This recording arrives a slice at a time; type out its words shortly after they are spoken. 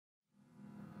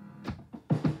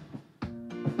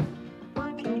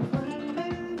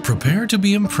Prepare to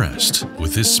be impressed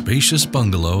with this spacious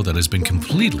bungalow that has been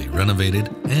completely renovated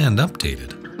and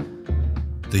updated.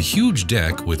 The huge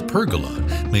deck with pergola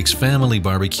makes family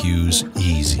barbecues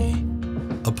easy.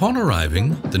 Upon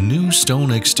arriving, the new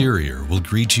stone exterior will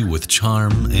greet you with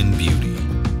charm and beauty.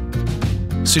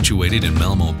 Situated in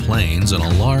Malmo Plains on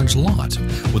a large lot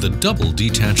with a double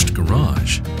detached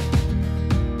garage.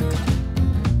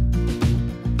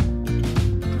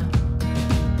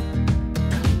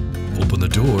 Open the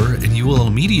door and you will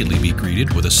immediately be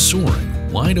greeted with a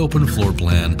soaring, wide-open floor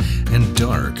plan and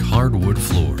dark hardwood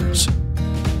floors.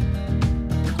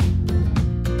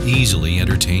 Easily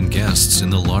entertain guests in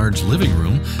the large living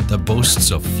room that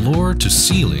boasts a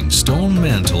floor-to-ceiling stone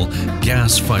mantel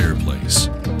gas fireplace.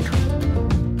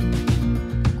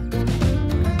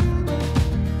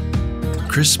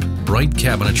 Crisp, bright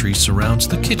cabinetry surrounds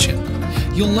the kitchen.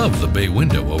 You'll love the bay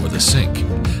window over the sink,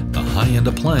 the high-end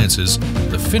appliances,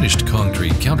 the finished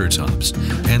concrete countertops,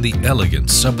 and the elegant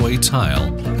subway tile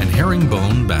and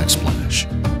herringbone backsplash.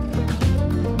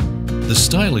 The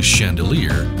stylish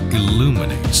chandelier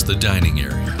illuminates the dining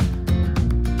area.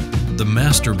 The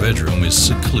master bedroom is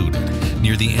secluded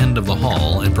near the end of the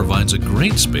hall and provides a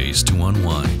great space to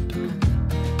unwind.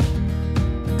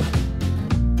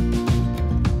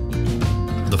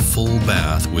 The full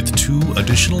bath with 2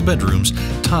 additional bedrooms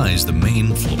ties the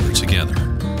main floor together.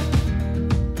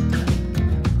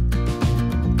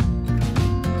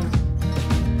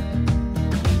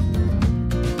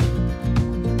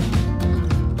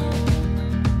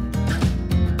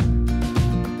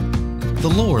 The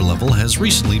lower level has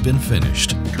recently been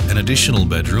finished. An additional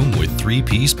bedroom with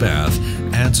 3-piece bath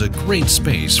adds a great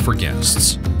space for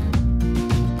guests.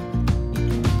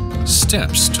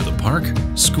 Steps to the park,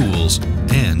 schools,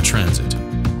 and transit.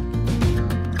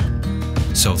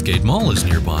 Southgate Mall is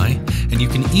nearby, and you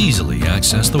can easily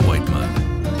access the White Mud.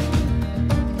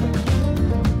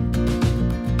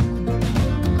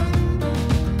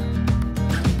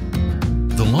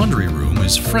 The laundry room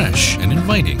is fresh and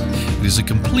inviting. It is a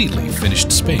completely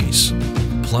finished space,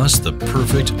 plus the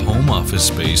perfect home office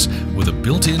space with a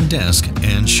built-in desk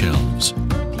and shelves.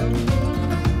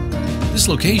 This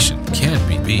location can't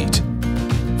be beat.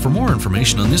 For more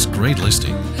information on this great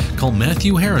listing, call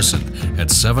Matthew Harrison at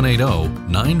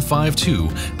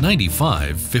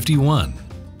 780-952-9551.